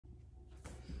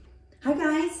Hi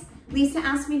guys, Lisa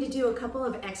asked me to do a couple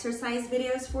of exercise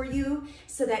videos for you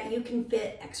so that you can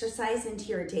fit exercise into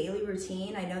your daily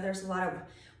routine. I know there's a lot of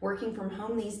working from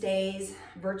home these days,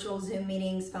 virtual Zoom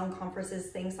meetings, phone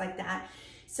conferences, things like that.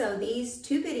 So these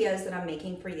two videos that I'm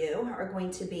making for you are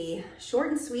going to be short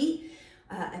and sweet,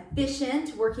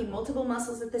 efficient, working multiple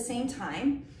muscles at the same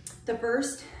time. The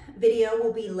first video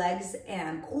will be legs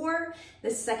and core.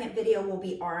 The second video will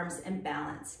be arms and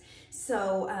balance.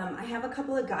 So I have a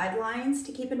couple of guidelines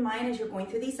to keep in mind as you're going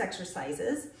through these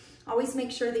exercises. Always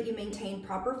make sure that you maintain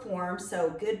proper form,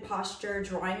 so good posture,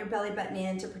 drawing your belly button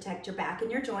in to protect your back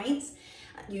and your joints.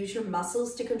 Use your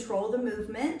muscles to control the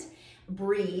movement.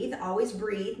 Breathe, always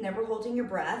breathe, never holding your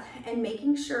breath, and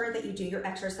making sure that you do your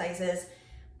exercises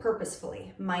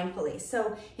purposefully, mindfully.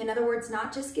 So in other words,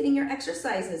 not just getting your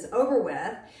exercises over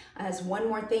with as one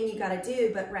more thing you got to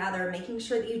do, but rather making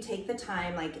sure that you take the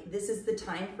time, like this is the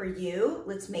time for you.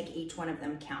 Let's make each one of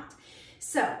them count.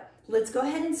 So let's go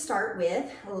ahead and start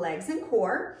with legs and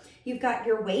core. You've got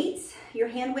your weights, your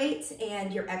hand weights,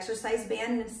 and your exercise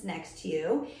band is next to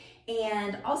you.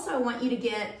 And also I want you to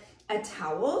get a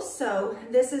towel. So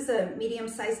this is a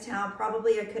medium-sized towel.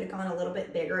 Probably I could have gone a little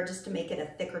bit bigger just to make it a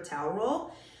thicker towel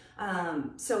roll.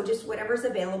 So just whatever's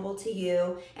available to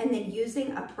you, and then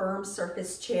using a firm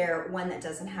surface chair, one that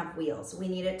doesn't have wheels. We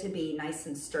need it to be nice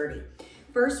and sturdy.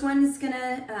 First one is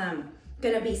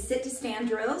gonna be sit to stand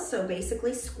drills. So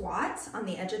basically squats on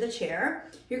the edge of the chair.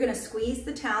 You're gonna squeeze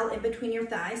the towel in between your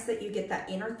thighs so that you get that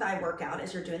inner thigh workout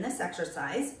as you're doing this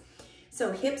exercise.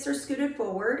 So hips are scooted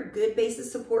forward, good base of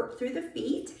support through the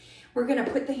feet. We're gonna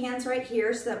put the hands right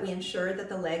here so that we ensure that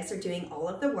the legs are doing all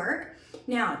of the work.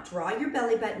 Now, draw your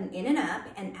belly button in and up,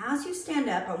 and as you stand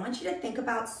up, I want you to think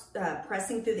about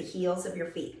pressing through the heels of your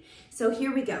feet. So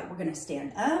here we go. We're gonna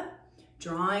stand up,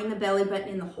 drawing the belly button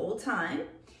in the whole time,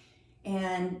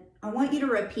 and I want you to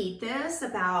repeat this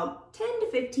about 10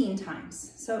 to 15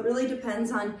 times. So it really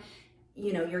depends on,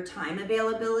 your time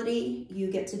availability. You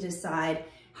get to decide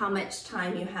how much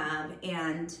time you have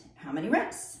and how many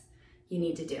reps you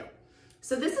need to do.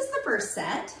 So this is the first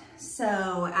set.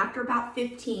 So after about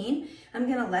 15, I'm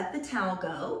gonna let the towel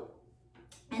go.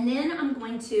 And then I'm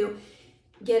going to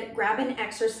grab an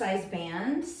exercise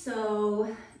band.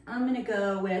 So I'm gonna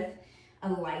go with a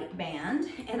light band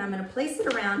and I'm gonna place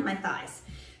it around my thighs.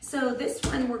 So this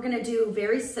one we're gonna do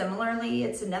very similarly.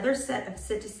 It's another set of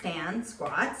sit to stand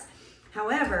squats.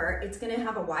 However, it's gonna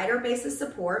have a wider base of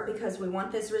support because we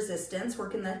want this resistance,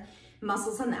 working the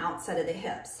muscles on the outside of the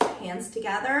hips. Hands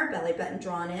together, belly button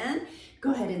drawn in.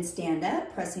 Go ahead and stand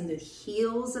up, pressing the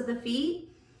heels of the feet,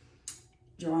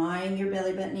 drawing your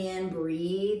belly button in,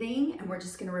 breathing, and we're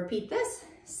just gonna repeat this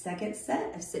second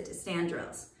set of sit to stand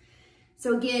drills.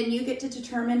 So again, you get to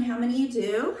determine how many you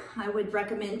do. I would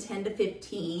recommend 10 to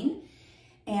 15.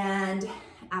 And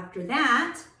after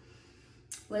that,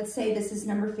 let's say this is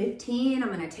number 15. I'm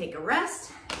gonna take a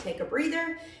rest, take a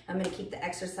breather. I'm gonna keep the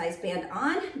exercise band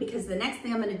on because the next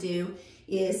thing I'm gonna do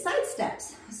is side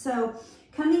steps. So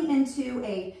coming into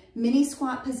a mini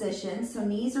squat position, so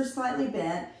knees are slightly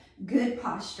bent, good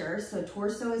posture, so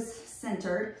torso is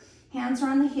centered, hands are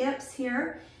on the hips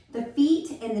here, the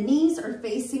feet and the knees are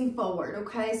facing forward,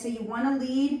 okay? So you wanna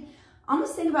lead,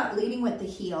 almost think about leading with the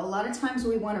heel. A lot of times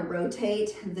we wanna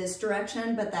rotate this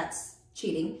direction, but that's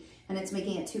cheating and it's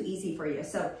making it too easy for you.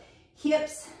 So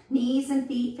hips, knees and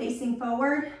feet facing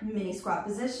forward, mini squat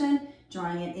position,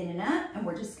 drawing it in and up, and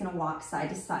we're just gonna walk side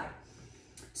to side.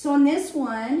 So on this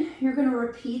one, you're gonna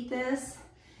repeat this.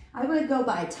 I would go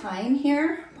by time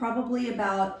here, probably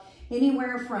about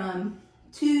anywhere from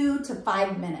 2 to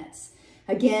 5 minutes.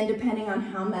 Again, depending on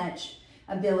how much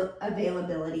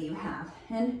availability you have.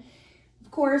 And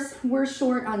of course, we're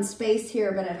short on space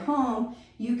here, but at home,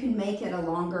 you can make it a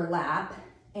longer lap.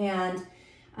 And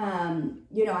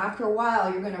after a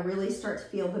while, you're gonna really start to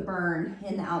feel the burn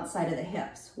in the outside of the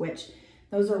hips, which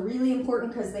those are really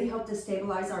important because they help to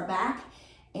stabilize our back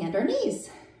and our knees.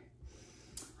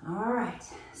 All right,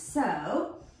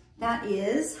 so that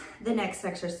is the next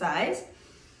exercise.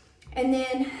 And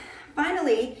then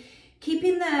finally,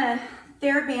 keeping the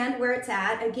TheraBand where it's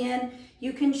at. Again,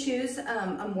 you can choose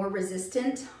a more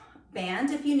resistant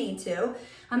band if you need to.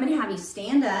 I'm gonna have you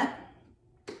stand up,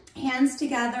 hands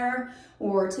together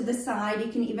or to the side.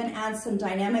 You can even add some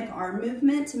dynamic arm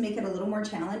movement to make it a little more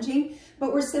challenging,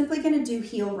 but we're simply gonna do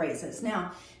heel raises.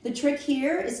 Now, the trick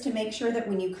here is to make sure that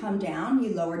when you come down,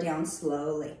 you lower down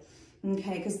slowly,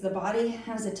 okay? Because the body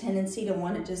has a tendency to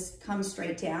want to just come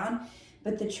straight down,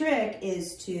 but the trick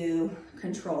is to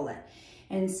control it.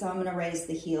 And so I'm gonna raise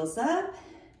the heels up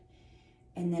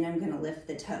and then I'm gonna lift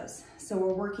the toes. So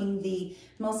we're working the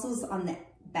muscles on the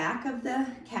back of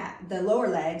the lower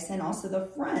legs, and also the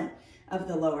front of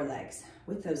the lower legs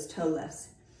with those toe lifts.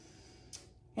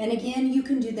 And again, you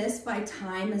can do this by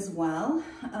time as well.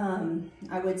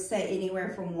 I would say anywhere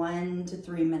from 1 to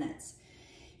 3 minutes.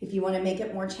 If you want to make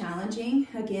it more challenging,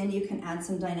 again, you can add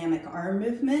some dynamic arm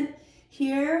movement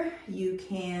here. You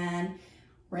can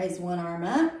raise one arm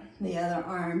up, the other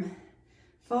arm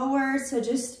forward. So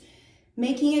just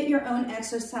making it your own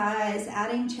exercise,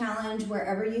 adding challenge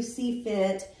wherever you see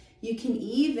fit. You can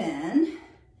even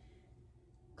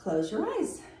close your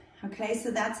eyes. Okay,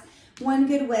 so that's one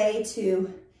good way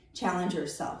to challenge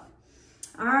yourself.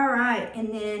 All right,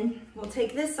 and then we'll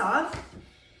take this off.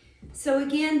 So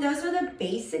again, those are the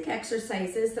basic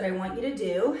exercises that I want you to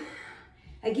do.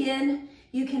 Again,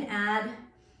 you can add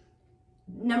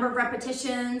number of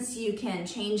repetitions. You can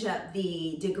change up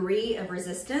the degree of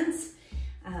resistance.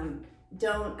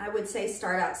 I would say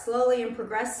start out slowly and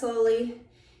progress slowly.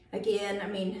 Again, I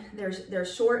mean,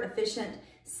 there's short, efficient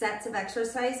sets of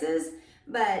exercises,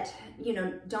 but you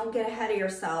know, don't get ahead of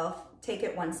yourself. Take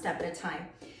it one step at a time.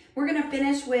 We're gonna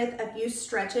finish with a few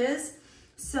stretches.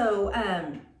 So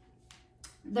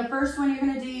the first one you're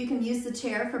gonna do, you can use the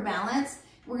chair for balance.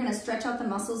 We're gonna stretch out the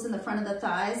muscles in the front of the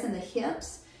thighs and the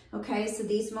hips. Okay, so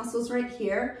these muscles right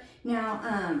here.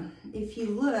 Now, if you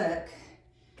look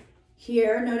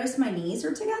here, notice my knees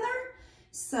are together.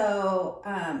 So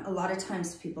a lot of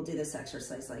times people do this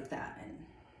exercise like that, and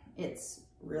it's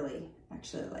really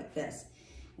actually like this.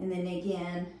 And then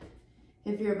again,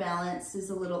 if your balance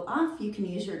is a little off, you can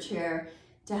use your chair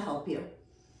to help you.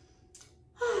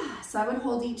 So I would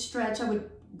hold each stretch. I would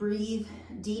breathe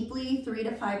deeply, 3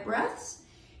 to 5 breaths,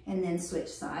 and then switch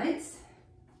sides.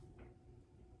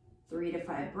 3 to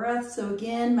 5 breaths. So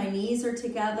again, my knees are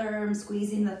together. I'm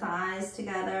squeezing the thighs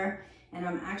together, and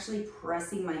I'm actually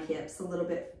pressing my hips a little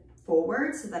bit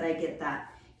forward so that I get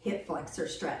that hip flexor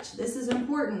stretch. This is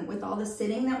important with all the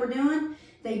sitting that we're doing.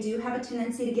 They do have a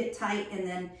tendency to get tight, and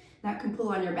then that can pull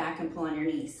on your back and pull on your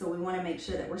knees. So we want to make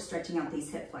sure that we're stretching out these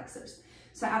hip flexors.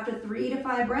 So after 3 to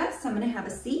 5 breaths, I'm going to have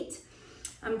a seat.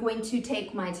 I'm going to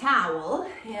take my towel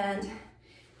and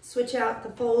switch out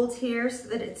the folds here so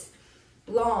that it's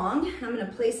long. I'm going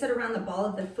to place it around the ball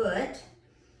of the foot.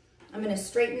 I'm going to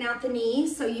straighten out the knee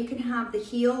so you can have the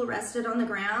heel rested on the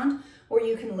ground, or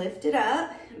you can lift it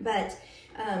up. But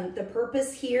the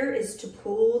purpose here is to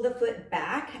pull the foot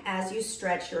back as you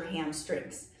stretch your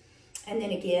hamstrings. And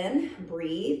then again,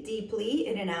 breathe deeply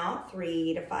in and out,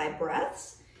 3 to 5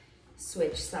 breaths.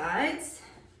 Switch sides.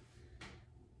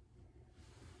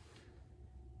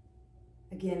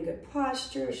 Again, good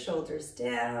posture, shoulders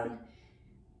down.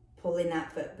 Pulling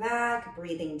that foot back,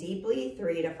 breathing deeply,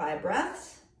 3 to 5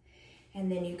 breaths.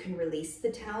 And then you can release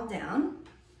the towel down.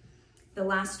 The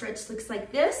last stretch looks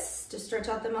like this, to stretch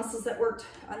out the muscles that worked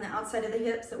on the outside of the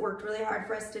hips that worked really hard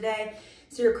for us today.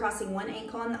 So you're crossing one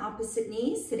ankle on the opposite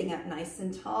knee, sitting up nice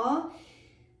and tall,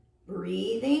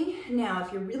 breathing. Now,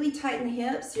 if you're really tight in the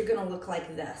hips, you're gonna look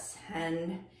like this,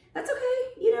 and that's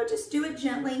okay. You know, just do it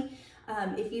gently.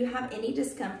 If you have any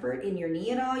discomfort in your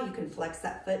knee at all, you can flex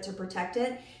that foot to protect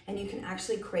it, and you can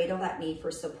actually cradle that knee for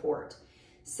support.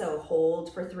 So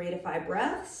hold for 3 to 5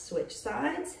 breaths, switch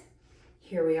sides.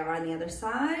 Here we are on the other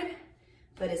side.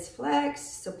 Foot is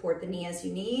flexed, support the knee as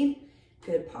you need.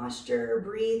 Good posture,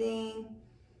 breathing.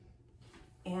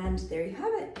 And there you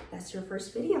have it. That's your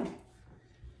first video.